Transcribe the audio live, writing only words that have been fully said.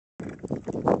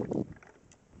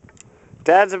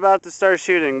Dad's about to start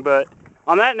shooting, but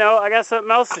on that note, I got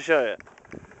something else to show you.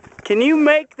 Can you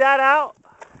make that out?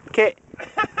 Can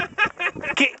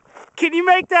you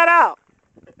make that out?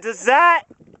 Does that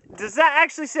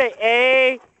actually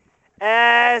say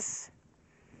A-S-H?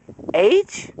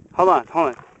 Hold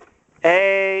on.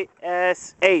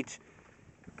 A-S-H.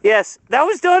 Yes, that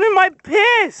was done in my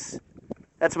piss.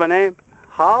 That's my name.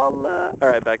 Holla. All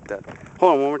right, back to that.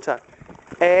 Hold on, one more time.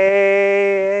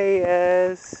 A-S-H.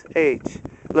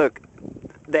 Look,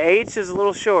 the H is a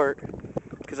little short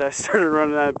because I started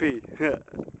running out of P.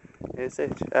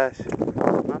 A-S-H. Ash.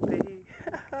 My P.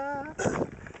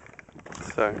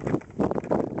 Sorry.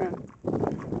 Right.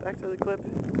 Back to the clip.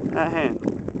 That hand.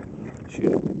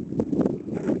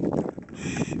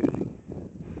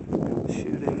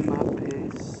 Shooting my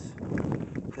piss.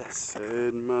 That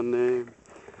said my name.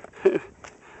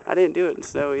 I didn't do it in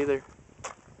snow either.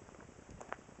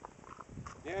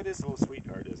 Yeah, it is a little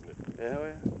sweetheart, isn't it? Yeah, oh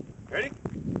yeah. Ready?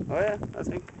 Oh yeah, I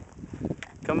think.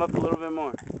 Come up a little bit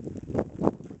more.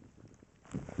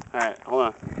 Alright, hold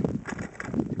on.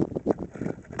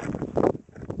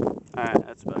 Alright,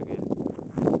 that's about good.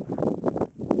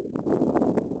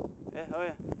 Yeah, oh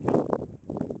yeah.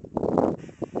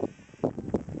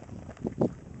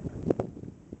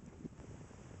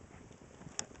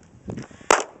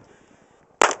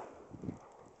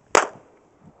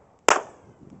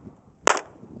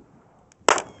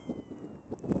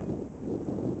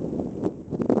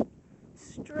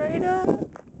 Straight up.